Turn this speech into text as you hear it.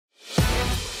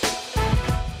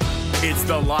It's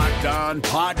the Locked On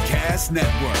Podcast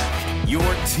Network, your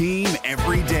team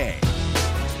every day.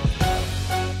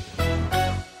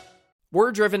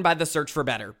 We're driven by the search for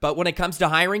better, but when it comes to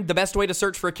hiring, the best way to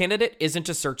search for a candidate isn't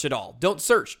to search at all. Don't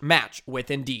search, match with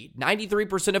Indeed.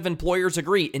 93% of employers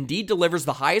agree Indeed delivers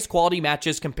the highest quality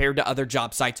matches compared to other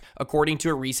job sites, according to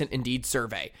a recent Indeed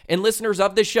survey. And listeners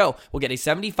of this show will get a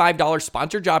 $75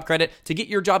 sponsored job credit to get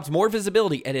your jobs more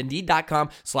visibility at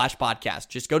Indeed.com/podcast.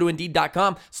 Just go to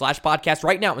Indeed.com/podcast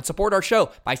right now and support our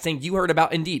show by saying you heard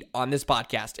about Indeed on this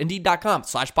podcast.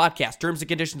 Indeed.com/podcast. Terms and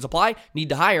conditions apply. Need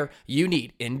to hire? You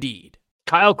need Indeed.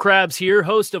 Kyle Krabs here,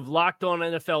 host of Locked On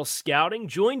NFL Scouting.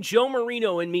 Join Joe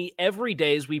Marino and me every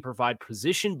day as we provide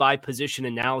position-by-position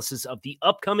analysis of the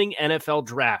upcoming NFL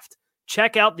Draft.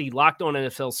 Check out the Locked On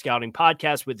NFL Scouting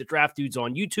podcast with the Draft Dudes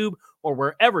on YouTube or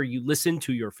wherever you listen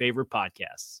to your favorite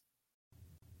podcasts.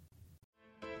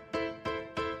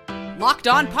 Locked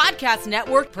On Podcast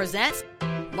Network presents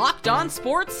Locked On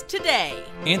Sports Today.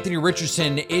 Anthony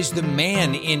Richardson is the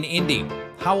man in Indy.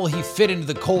 How will he fit into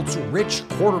the Colts' rich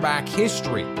quarterback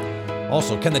history?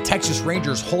 Also, can the Texas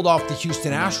Rangers hold off the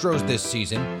Houston Astros this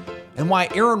season? And why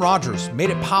Aaron Rodgers made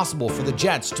it possible for the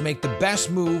Jets to make the best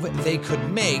move they could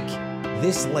make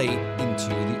this late into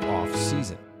the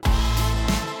offseason.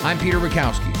 I'm Peter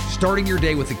Bukowski, starting your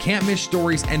day with the can't-miss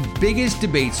stories and biggest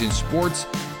debates in sports.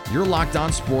 You're Locked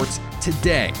On Sports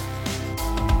Today.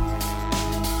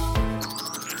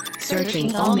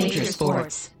 Searching all major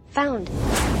sports. Found.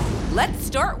 Let's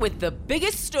start with the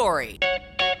biggest story.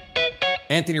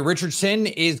 Anthony Richardson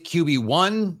is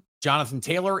QB1. Jonathan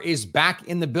Taylor is back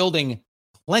in the building.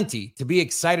 Plenty to be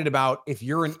excited about if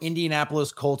you're an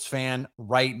Indianapolis Colts fan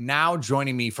right now.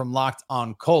 Joining me from Locked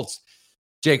On Colts,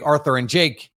 Jake Arthur. And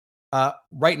Jake,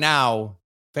 right now,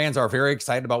 fans are very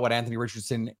excited about what Anthony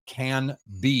Richardson can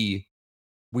be.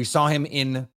 We saw him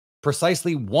in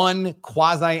precisely one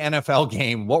quasi-NFL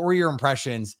game. What were your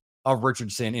impressions of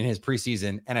Richardson in his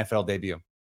preseason NFL debut?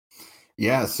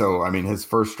 Yeah, so, I mean, his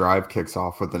first drive kicks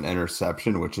off with an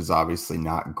interception, which is obviously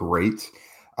not great,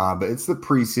 but it's the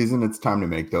preseason. It's time to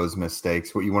make those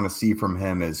mistakes. What you want to see from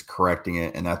him is correcting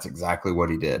it, and that's exactly what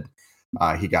he did.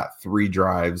 He got 3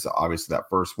 drives. Obviously, that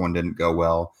first one didn't go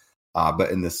well,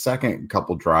 but in the second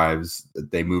couple drives,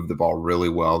 they moved the ball really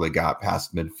well. They got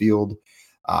past midfield.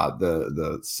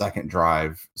 The second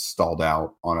drive stalled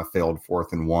out on a failed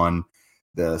 4th and 1.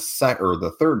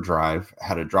 The third drive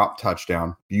had a drop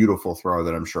touchdown, beautiful throw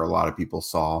that I'm sure a lot of people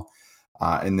saw.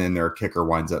 And then their kicker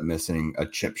winds up missing a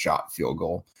chip shot field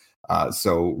goal.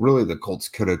 So really the Colts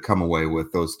could have come away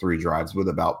with those 3 drives with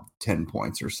about 10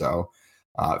 points or so,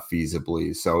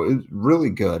 feasibly. So it's really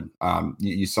good.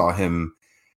 You saw him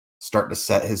start to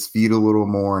set his feet a little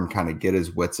more and kind of get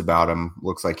his wits about him.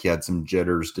 Looks like he had some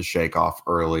jitters to shake off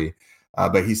early.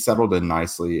 But he settled in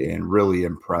nicely and really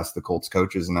impressed the Colts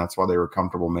coaches, and that's why they were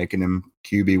comfortable making him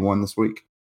QB1 this week.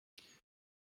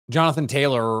 Jonathan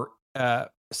Taylor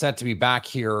set to be back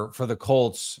here for the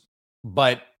Colts,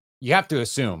 but you have to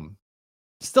assume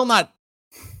still not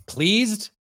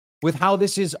pleased with how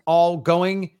this is all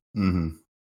going. Mm-hmm.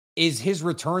 Is his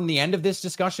return the end of this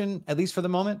discussion, at least for the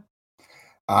moment?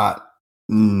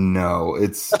 No,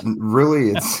 it's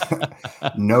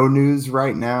no news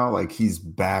right now. Like, he's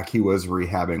back. He was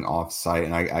rehabbing off site,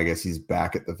 and I guess he's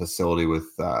back at the facility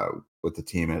with the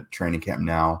team at training camp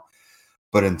now.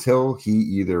 But until he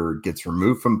either gets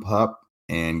removed from PUP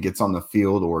and gets on the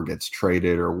field or gets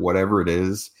traded or whatever it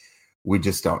is, we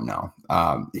just don't know.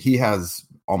 He has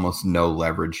almost no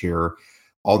leverage here.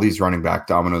 All these running back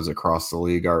dominoes across the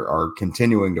league are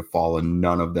continuing to fall, and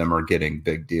none of them are getting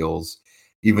big deals.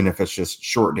 Even if it's just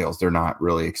short deals, they're not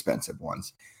really expensive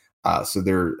ones. I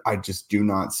just do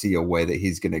not see a way that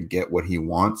he's going to get what he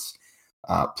wants.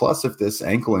 Plus, if this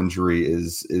ankle injury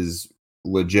is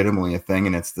legitimately a thing,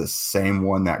 and it's the same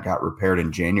one that got repaired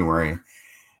in January,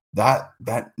 that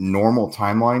normal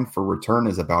timeline for return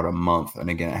is about a month. And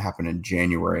again, it happened in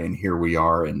January, and here we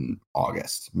are in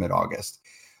mid-August.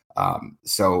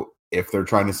 So if they're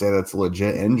trying to say that's a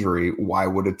legit injury, why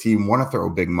would a team want to throw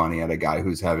big money at a guy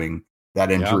who's having that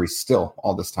injury still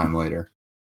all this time later?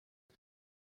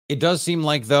 It does seem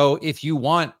like, though, if you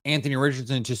want Anthony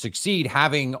Richardson to succeed,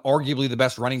 having arguably the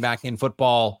best running back in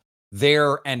football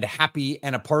there and happy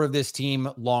and a part of this team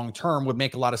long-term would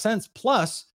make a lot of sense.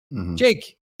 Plus,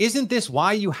 Jake, isn't this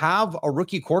why you have a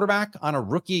rookie quarterback on a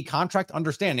rookie contract?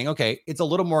 Understanding, okay, it's a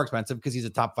little more expensive because he's a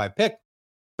top 5 pick,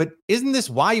 but isn't this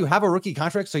why you have a rookie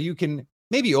contract? So you can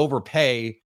maybe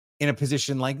overpay in a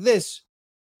position like this,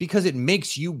 because it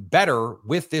makes you better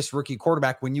with this rookie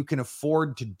quarterback when you can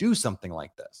afford to do something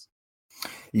like this.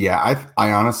 Yeah,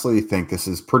 I honestly think this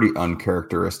is pretty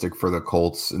uncharacteristic for the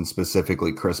Colts and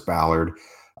specifically Chris Ballard.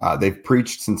 They've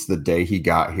preached since the day he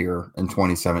got here in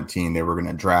 2017 they were going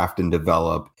to draft and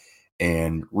develop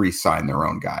and re-sign their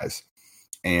own guys.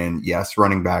 And yes,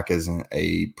 running back isn't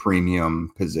a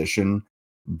premium position,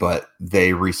 but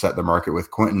they reset the market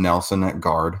with Quentin Nelson at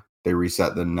guard. They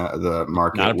reset the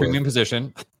market. Not a premium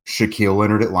position. Shaquille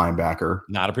Leonard at linebacker.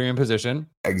 Not a premium position.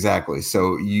 Exactly.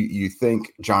 So you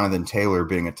think Jonathan Taylor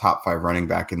being a top 5 running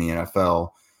back in the NFL,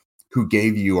 who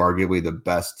gave you arguably the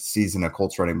best season a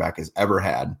Colts running back has ever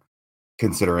had,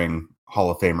 considering Hall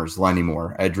of Famers Lenny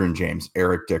Moore, Edgerrin James,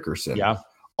 Eric Dickerson,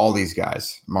 all these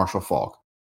guys, Marshall Faulk.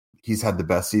 He's had the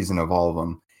best season of all of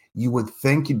them. You would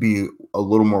think you'd be a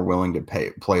little more willing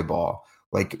to play ball.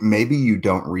 Like maybe you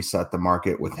don't reset the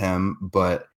market with him,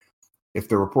 but if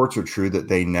the reports are true that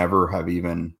they never have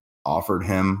even offered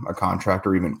him a contract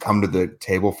or even come to the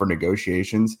table for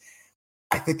negotiations,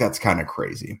 I think that's kind of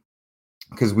crazy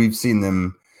because we've seen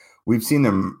them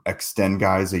extend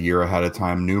guys a year ahead of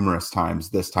time numerous times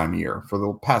this time of year for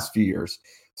the past few years.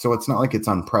 So it's not like it's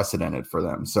unprecedented for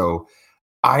them. So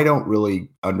I don't really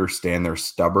understand their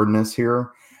stubbornness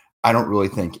here. I don't really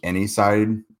think any side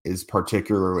is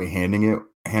particularly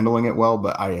handling it well,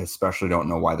 but I especially don't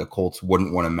know why the Colts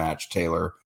wouldn't want to match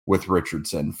Taylor with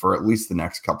Richardson for at least the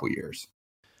next couple years.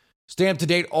 Stay up to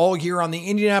date all year on the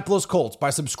Indianapolis Colts by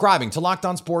subscribing to Locked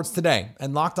On Sports today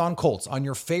and Locked On Colts on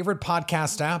your favorite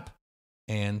podcast app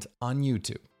and on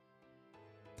YouTube.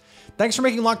 Thanks for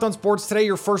making Locked On Sports today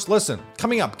your first listen.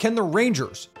 Coming up, can the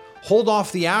Rangers hold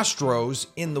off the Astros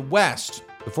in the West?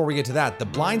 Before we get to that, the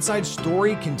blindside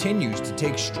story continues to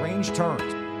take strange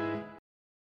turns.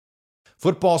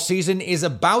 Football season is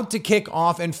about to kick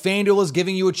off, and FanDuel is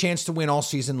giving you a chance to win all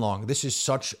season long. This is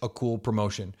such a cool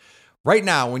promotion. Right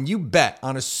now, when you bet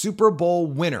on a Super Bowl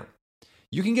winner,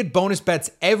 you can get bonus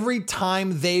bets every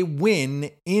time they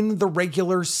win in the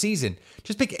regular season.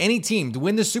 Just pick any team to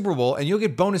win the Super Bowl, and you'll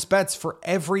get bonus bets for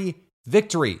every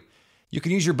victory. You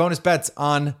can use your bonus bets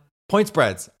on point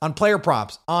spreads, on player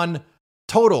props, on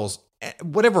totals,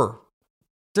 whatever.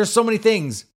 There's so many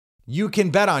things you can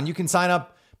bet on. You can sign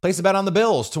up, place a bet on the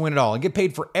Bills to win it all and get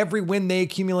paid for every win they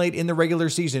accumulate in the regular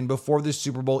season before the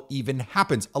Super Bowl even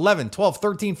happens. 11, 12,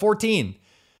 13, 14.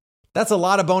 That's a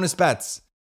lot of bonus bets.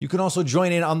 You can also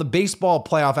join in on the baseball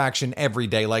playoff action every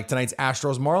day, like tonight's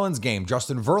Astros-Marlins game.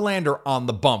 Justin Verlander on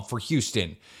the bump for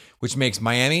Houston, which makes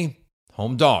Miami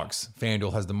home dogs.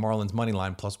 FanDuel has the Marlins money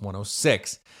line plus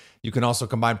 106. You can also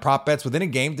combine prop bets within a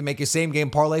game to make a same-game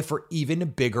parlay for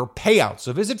even bigger payouts.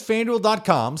 So visit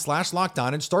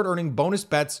FanDuel.com/lockedon and start earning bonus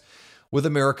bets with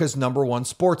America's #1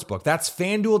 sportsbook. That's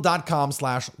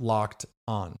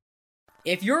FanDuel.com/lockedon.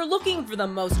 If you're looking for the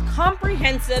most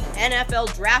comprehensive NFL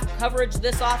draft coverage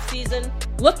this offseason,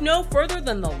 look no further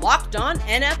than the Locked On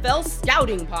NFL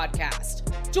Scouting Podcast.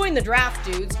 Join the draft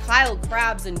dudes, Kyle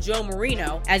Krabs and Joe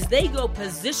Marino, as they go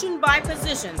position by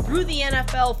position through the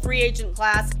NFL free agent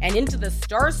class and into the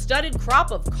star-studded crop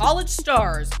of college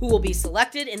stars who will be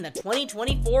selected in the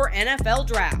 2024 NFL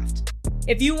Draft.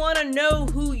 If you want to know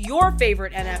who your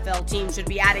favorite NFL team should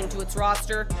be adding to its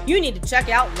roster, you need to check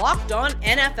out Locked On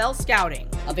NFL Scouting,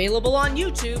 available on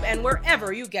YouTube and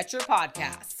wherever you get your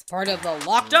podcasts. Part of the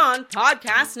Locked On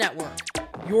Podcast Network,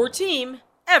 your team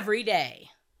every day.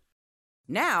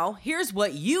 Now, here's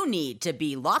what you need to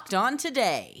be locked on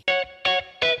today.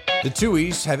 The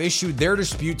Tuohys have issued their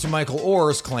dispute to Michael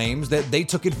Orr's claims that they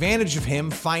took advantage of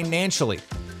him financially.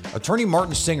 Attorney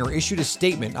Martin Singer issued a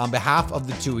statement on behalf of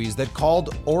the Tuohys that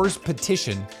called Orr's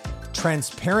petition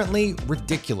transparently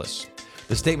ridiculous.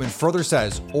 The statement further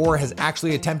says Orr has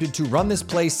actually attempted to run this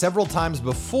play several times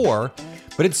before,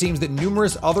 but it seems that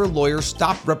numerous other lawyers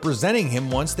stopped representing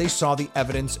him once they saw the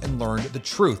evidence and learned the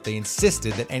truth. They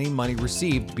insisted that any money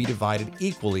received be divided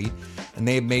equally, and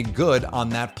they have made good on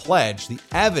that pledge. The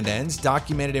evidence,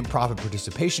 documented in profit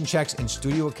participation checks and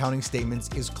studio accounting statements,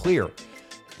 is clear.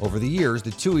 Over the years,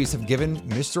 the Tuohys have given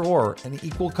Mr. Orr an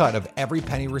equal cut of every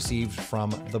penny received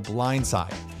from The Blind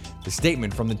Side. The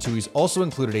statement from the Tuohys also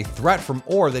included a threat from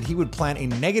Orr that he would plan a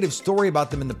negative story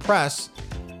about them in the press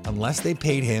unless they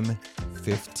paid him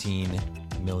 $15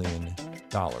 million.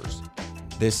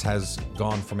 This has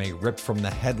gone from a ripped from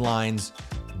the headlines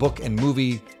book and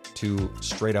movie to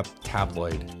straight up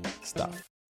tabloid stuff.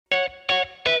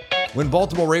 When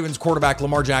Baltimore Ravens quarterback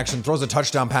Lamar Jackson throws a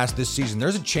touchdown pass this season,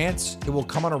 there's a chance it will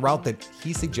come on a route that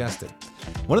he suggested.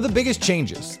 One of the biggest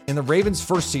changes in the Ravens'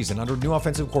 first season under new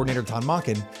offensive coordinator Todd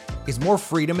Monken is more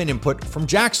freedom and input from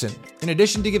Jackson. In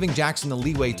addition to giving Jackson the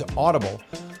leeway to audible,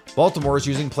 Baltimore is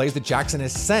using plays that Jackson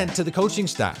has sent to the coaching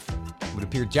staff. It would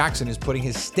appear Jackson is putting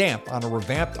his stamp on a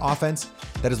revamped offense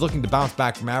that is looking to bounce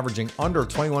back from averaging under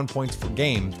 21 points per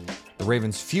game, the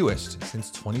Ravens' fewest since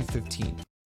 2015.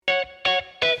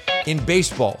 In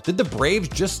baseball, did the Braves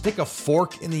just stick a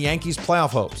fork in the Yankees'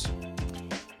 playoff hopes?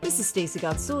 This is Stacey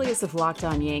Gotsoulias of Locked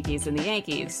On Yankees, and the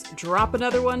Yankees drop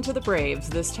another one to the Braves,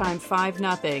 this time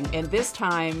 5-0, and this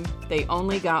time they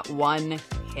only got one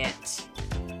hit.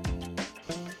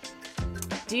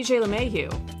 DJ LeMahieu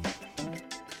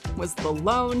was the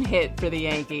lone hit for the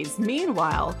Yankees.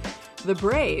 Meanwhile, the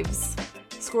Braves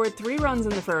scored 3 runs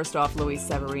in the first off Luis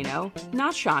Severino.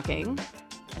 Not shocking.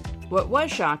 What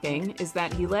was shocking is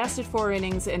that he lasted 4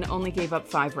 innings and only gave up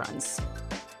 5 runs.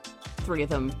 3 of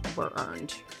them were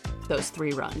earned, those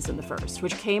 3 runs in the first,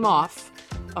 which came off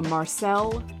a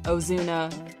Marcell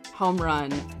Ozuna home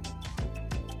run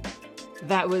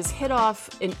that was hit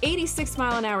off an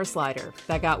 86-mile-an-hour slider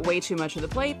that got way too much of the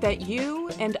plate that you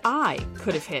and I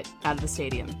could have hit out of the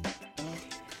stadium.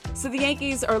 So the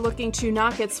Yankees are looking to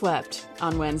not get swept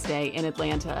on Wednesday in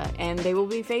Atlanta, and they will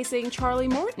be facing Charlie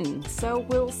Morton. So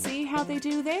we'll see how they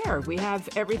do there. We have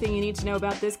everything you need to know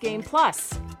about this game.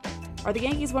 Plus, are the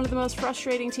Yankees one of the most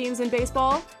frustrating teams in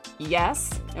baseball?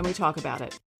 Yes, and we talk about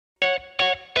it.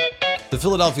 The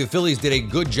Philadelphia Phillies did a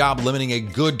good job limiting a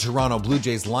good Toronto Blue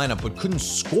Jays lineup, but couldn't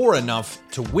score enough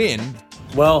to win.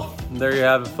 Well, there you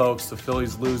have it, folks. The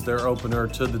Phillies lose their opener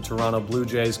to the Toronto Blue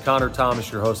Jays. Connor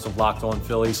Thomas, your host of Locked On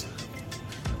Phillies.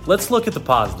 Let's look at the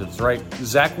positives, right?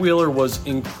 Zach Wheeler was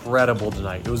incredible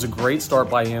tonight. It was a great start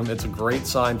by him. It's a great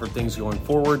sign for things going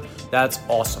forward. That's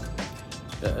awesome.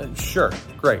 Sure,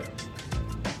 great.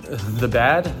 The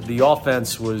bad, the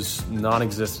offense was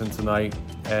non-existent tonight,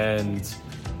 and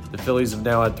the Phillies have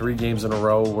now had 3 games in a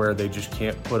row where they just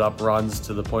can't put up runs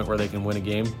to the point where they can win a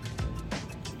game.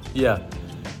 Yeah,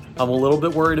 I'm a little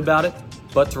bit worried about it,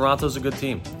 but Toronto's a good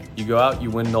team. You go out, you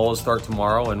win Nola's start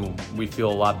tomorrow, and we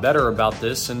feel a lot better about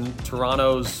this, and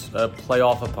Toronto's a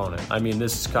playoff opponent. I mean,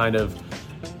 this is kind of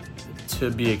to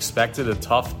be expected, a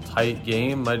tough, tight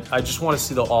game. I just want to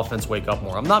see the offense wake up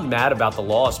more. I'm not mad about the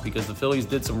loss because the Phillies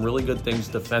did some really good things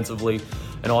defensively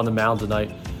and on the mound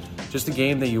tonight. Just a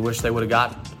game that you wish they would have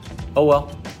gotten. Oh well,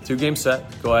 2-game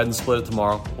set. Go ahead and split it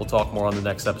tomorrow. We'll talk more on the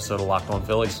next episode of Locked On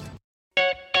Phillies.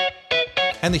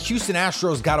 And the Houston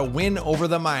Astros got a win over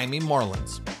the Miami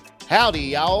Marlins. Howdy,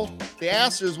 y'all. The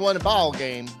Astros won a ball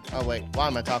game. Oh, wait, why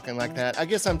am I talking like that? I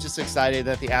guess I'm just excited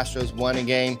that the Astros won a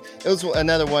game. It was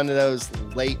another one of those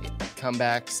late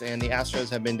comebacks, and the Astros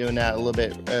have been doing that a little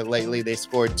bit lately. They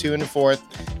scored 2 in the 4th,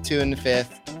 2 in the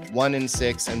 5th, 1 in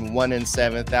 6th, and 1 in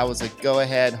 7th. That was a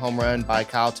go-ahead home run by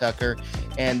Kyle Tucker.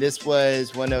 And this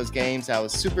was one of those games that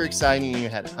was super exciting. You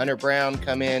had Hunter Brown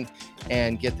come in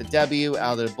and get the W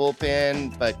out of the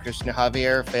bullpen, but Christian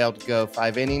Javier failed to go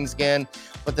 5 innings again.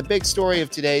 But the big story of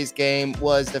today's game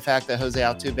was the fact that Jose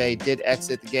Altuve did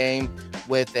exit the game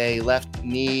with a left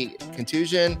knee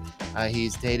contusion.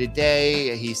 He's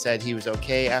day-to-day. He said he was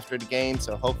okay after the game,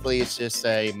 so hopefully it's just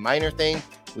a minor thing.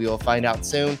 We will find out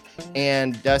soon.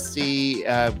 And Dusty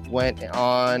went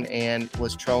on and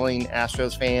was trolling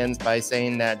Astros fans by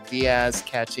saying that Diaz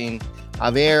catching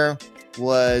Javier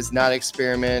was not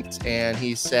experiment, and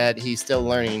he said he's still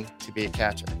learning to be a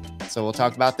catcher. So we'll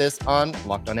talk about this on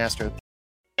Locked On Astros.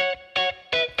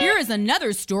 Here is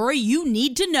another story you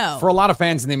need to know. For a lot of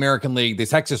fans in the American League, the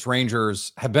Texas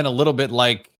Rangers have been a little bit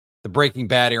like the Breaking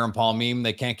Bad Aaron Paul meme.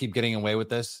 They can't keep getting away with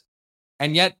this.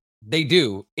 And yet they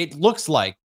do. It looks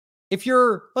like, if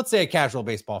you're, let's say, a casual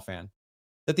baseball fan,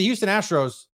 that the Houston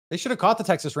Astros, they should have caught the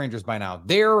Texas Rangers by now.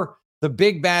 They're the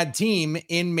big bad team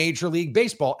in Major League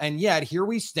Baseball. And yet here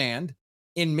we stand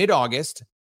in mid-August,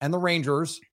 and the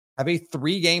Rangers have a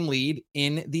 3-game lead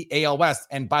in the AL West.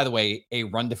 And by the way, a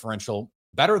run differential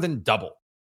better than double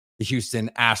the Houston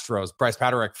Astros. Bryce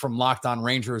Paterick from Locked On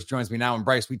Rangers joins me now. And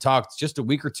Bryce, we talked just a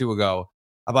week or two ago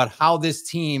about how this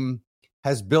team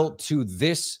has built to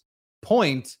this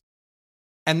point,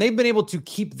 and they've been able to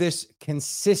keep this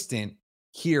consistent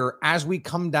here as we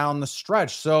come down the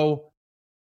stretch. So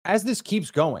as this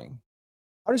keeps going,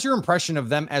 how does your impression of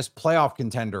them as playoff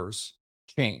contenders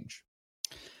change?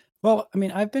 Well, I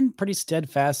mean, I've been pretty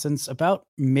steadfast since about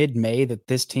mid-May that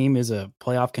this team is a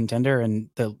playoff contender.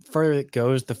 And the further it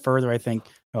goes, the further I think,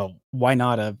 oh, why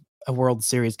not a a World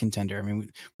Series contender. I mean,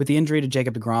 with the injury to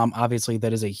Jacob deGrom, obviously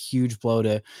that is a huge blow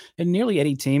to and nearly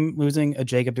any team. Losing a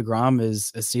Jacob deGrom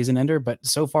is a season ender, but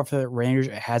so far for the Rangers,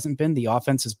 it hasn't been. The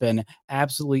offense has been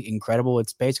absolutely incredible.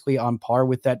 It's basically on par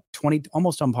with that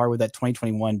almost on par with that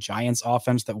 2021 Giants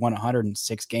offense that won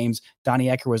 106 games. Donnie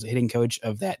Ecker was the hitting coach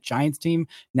of that Giants team.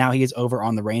 Now he is over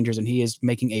on the Rangers, and he is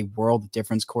making a world of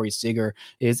difference. Corey Seager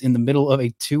is in the middle of a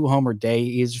 2-homer day.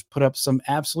 He's put up some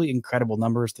absolutely incredible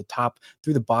numbers. The top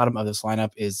through the bottom of this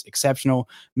lineup is exceptional.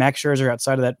 Max Scherzer,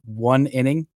 outside of that one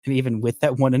inning, and even with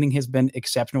that one inning, has been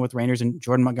exceptional with Rangers. And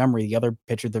Jordan Montgomery, the other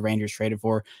pitcher the Rangers traded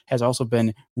for, has also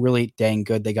been really dang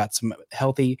good. They got some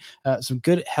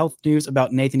good health news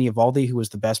about Nathan Eovaldi, who was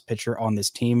the best pitcher on this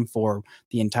team for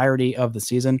the entirety of the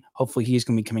season. Hopefully he's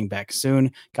going to be coming back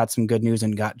soon. Got some good news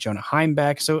and got Jonah Heim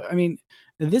back. So, I mean,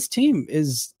 this team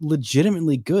is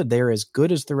legitimately good. They're as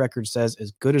good as the record says,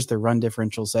 as good as the run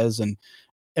differential says. And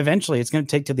eventually it's going to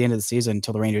take to the end of the season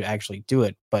until the Rangers actually do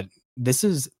it. But this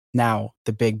is now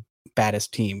the big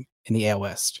baddest team in the AL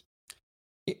West.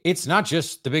 It's not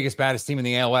just the biggest, baddest team in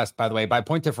the AL West, by the way. By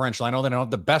point differential, I know they don't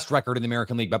have the best record in the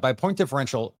American League, but by point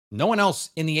differential, no one else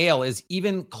in the AL is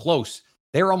even close.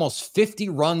 They're almost 50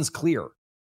 runs clear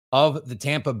of the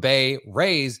Tampa Bay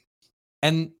Rays.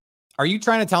 And are you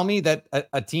trying to tell me that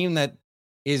a team that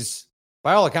is,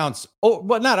 by all accounts,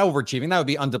 not overachieving, that would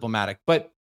be undiplomatic,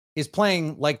 but is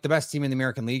playing like the best team in the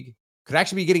American League could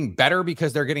actually be getting better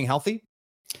because they're getting healthy?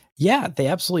 Yeah, they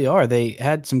absolutely are. They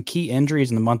had some key injuries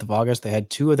in the month of August. They had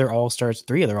three of their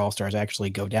All-Stars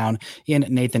actually go down, in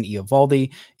Nathan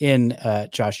Eovaldi, in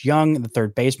Josh Young, the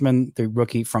third baseman, the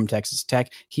rookie from Texas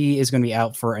Tech. He is going to be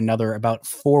out for another about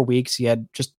 4 weeks. He had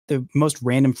just the most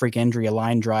random freak injury, a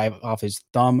line drive off his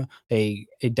thumb, a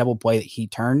double play that he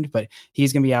turned, but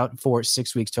he's going to be out for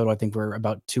 6 weeks total. I think we're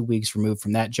about 2 weeks removed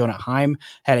from that. Jonah Heim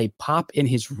had a pop in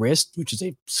his wrist, which is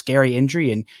a scary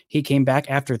injury, and he came back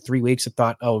after 3 weeks and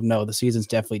thought, oh no, the season's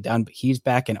definitely done, but he's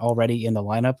back and already in the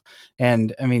lineup.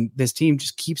 And I mean, this team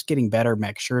just keeps getting better.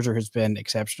 Max Scherzer has been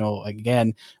exceptional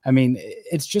again. I mean,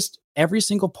 it's just every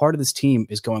single part of this team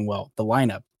is going well. The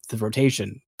lineup, the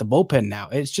rotation, the bullpen now.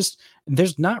 It's just,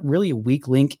 there's not really a weak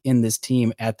link in this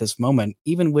team at this moment,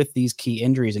 even with these key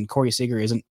injuries. And Corey Seager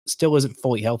still isn't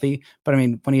fully healthy, but I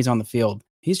mean, when he's on the field,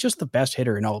 he's just the best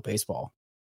hitter in all of baseball.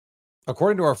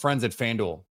 According to our friends at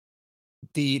FanDuel,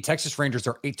 the Texas Rangers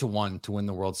are 8-1 to win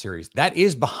the World Series. That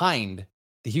is behind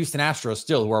the Houston Astros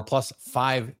still, who are plus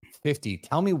 550.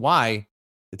 Tell me why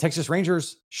the Texas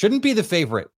Rangers shouldn't be the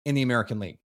favorite in the American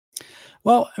League.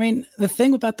 Well, I mean, the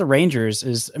thing about the Rangers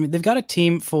is, I mean, they've got a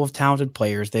team full of talented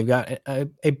players. They've got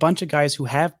a bunch of guys who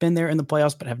have been there in the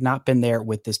playoffs, but have not been there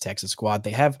with this Texas squad.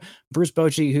 They have Bruce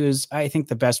Bochy, who's, I think,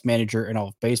 the best manager in all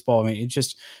of baseball. I mean, it's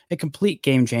just a complete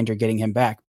game changer getting him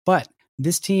back. But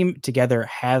this team together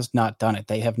has not done it.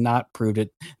 They have not proved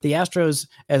it. The Astros,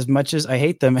 as much as I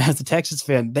hate them as a Texas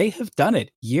fan, they have done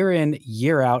it year in,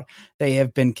 year out. They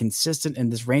have been consistent,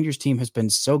 and this Rangers team has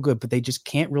been so good, but they just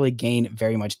can't really gain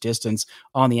very much distance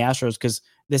on the Astros because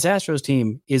this Astros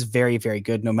team is very, very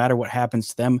good. No matter what happens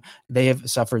to them, they have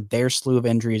suffered their slew of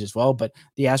injuries as well, but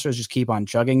the Astros just keep on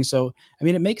chugging. So, I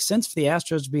mean, it makes sense for the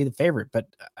Astros to be the favorite, but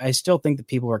I still think that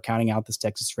people are counting out this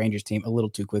Texas Rangers team a little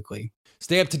too quickly.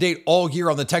 Stay up to date all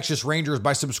year on the Texas Rangers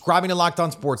by subscribing to Locked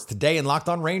On Sports today and Locked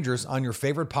On Rangers on your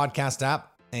favorite podcast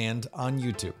app and on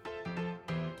YouTube.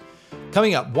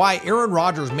 Coming up, why Aaron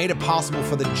Rodgers made it possible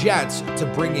for the Jets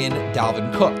to bring in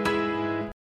Dalvin Cook.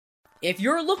 If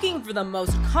you're looking for the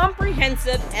most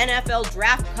comprehensive NFL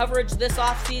draft coverage this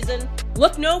offseason,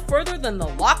 look no further than the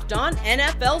Locked On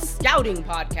NFL Scouting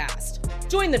Podcast.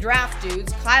 Join the draft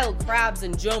dudes, Kyle Krabs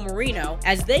and Joe Marino,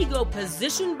 as they go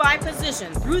position by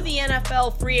position through the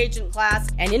NFL free agent class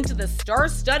and into the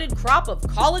star-studded crop of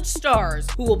college stars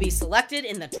who will be selected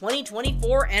in the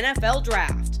 2024 NFL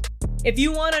Draft. If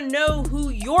you want to know who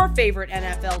your favorite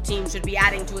NFL team should be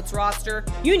adding to its roster,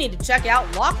 you need to check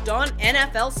out Locked On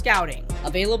NFL Scouting,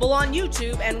 available on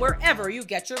YouTube and wherever you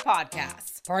get your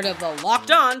podcasts. Part of the Locked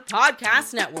On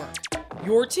Podcast Network,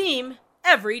 your team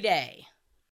every day.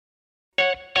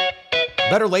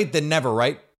 Better late than never,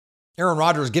 right? Aaron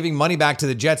Rodgers giving money back to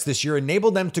the Jets this year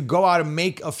enabled them to go out and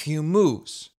make a few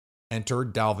moves. Enter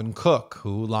Dalvin Cook,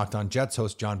 who Locked On Jets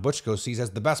host John Butchko sees as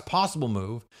the best possible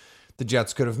move the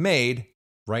Jets could have made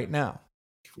right now.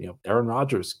 You know, Aaron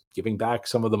Rodgers giving back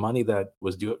some of the money that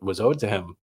was owed to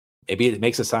him. Maybe it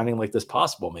makes a signing like this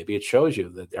possible. Maybe it shows you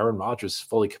that Aaron Rodgers is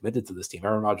fully committed to this team.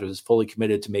 Aaron Rodgers is fully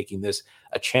committed to making this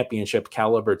a championship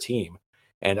caliber team.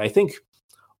 And I think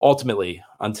ultimately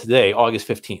on today, August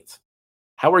 15th,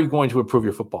 how are you going to improve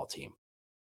your football team?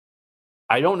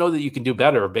 I don't know that you can do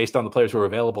better based on the players who are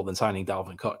available than signing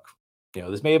Dalvin Cook.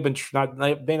 This may have been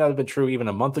may not have been true even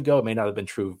a month ago. It may not have been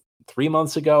true 3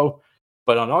 months ago.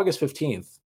 But on August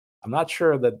 15th, I'm not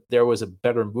sure that there was a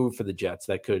better move for the Jets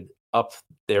that could up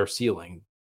their ceiling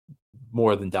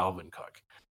more than Dalvin Cook.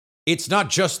 It's not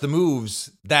just the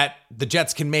moves that the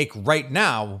Jets can make right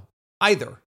now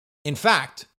either. In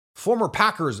fact, former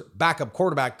Packers backup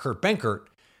quarterback Kurt Benkert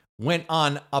went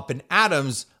on Up and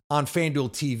Adams on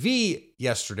FanDuel TV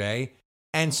yesterday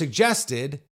and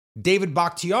suggested David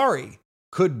Bakhtiari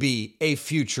could be a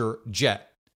future Jet.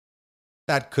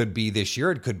 That could be this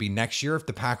year. It could be next year if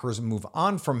the Packers move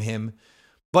on from him.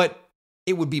 But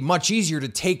it would be much easier to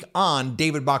take on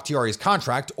David Bakhtiari's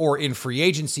contract or in free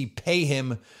agency pay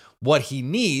him what he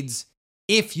needs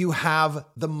if you have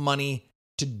the money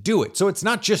to do it. So it's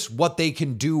not just what they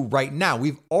can do right now.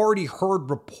 We've already heard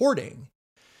reporting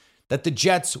that the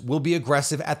Jets will be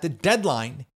aggressive at the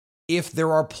deadline if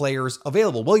there are players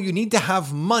available. Well, you need to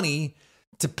have money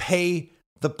to pay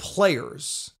the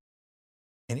players.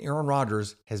 And Aaron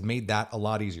Rodgers has made that a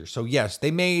lot easier. So yes,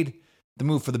 they made the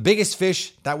move for the biggest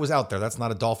fish that was out there. That's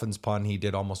not a Dolphins pun. He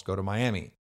did almost go to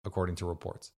Miami, according to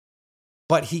reports.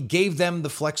 But he gave them the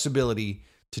flexibility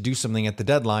to do something at the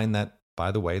deadline that,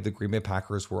 by the way, the Green Bay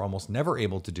Packers were almost never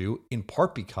able to do, in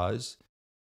part because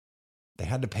they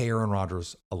had to pay Aaron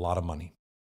Rodgers a lot of money.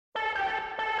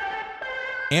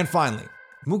 And finally,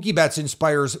 Mookie Betts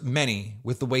inspires many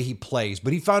with the way he plays,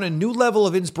 but he found a new level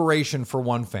of inspiration for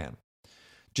one fan.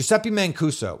 Giuseppe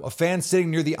Mancuso, a fan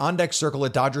sitting near the on-deck circle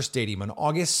at Dodger Stadium on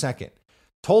August 2nd,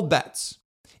 told Betts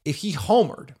if he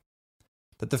homered,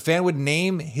 that the fan would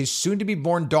name his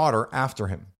soon-to-be-born daughter after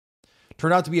him.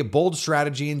 Turned out to be a bold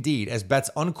strategy indeed, as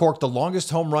Betts uncorked the longest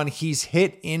home run he's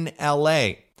hit in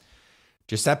LA.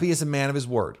 Giuseppe is a man of his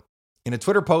word. In a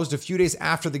Twitter post a few days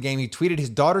after the game, he tweeted his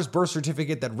daughter's birth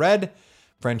certificate that read,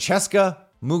 Francesca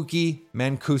Mookie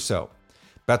Mancuso.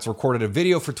 Betts recorded a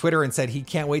video for Twitter and said he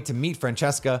can't wait to meet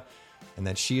Francesca and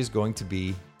that she is going to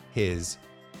be his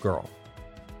girl.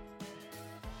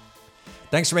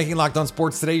 Thanks for making Locked On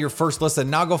Sports today your first listen.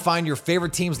 Now go find your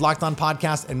favorite team's Locked On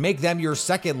podcast and make them your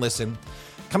second listen.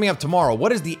 Coming up tomorrow,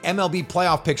 what does the MLB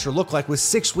playoff picture look like with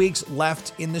 6 weeks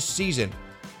left in the season?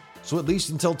 So at least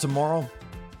until tomorrow,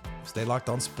 stay locked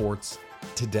on sports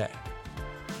today.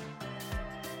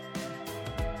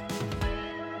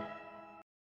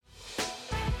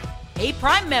 Hey,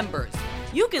 Prime members,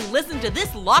 you can listen to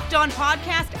this Locked On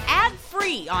podcast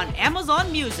ad-free on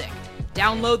Amazon Music.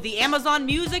 Download the Amazon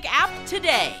Music app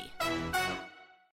today.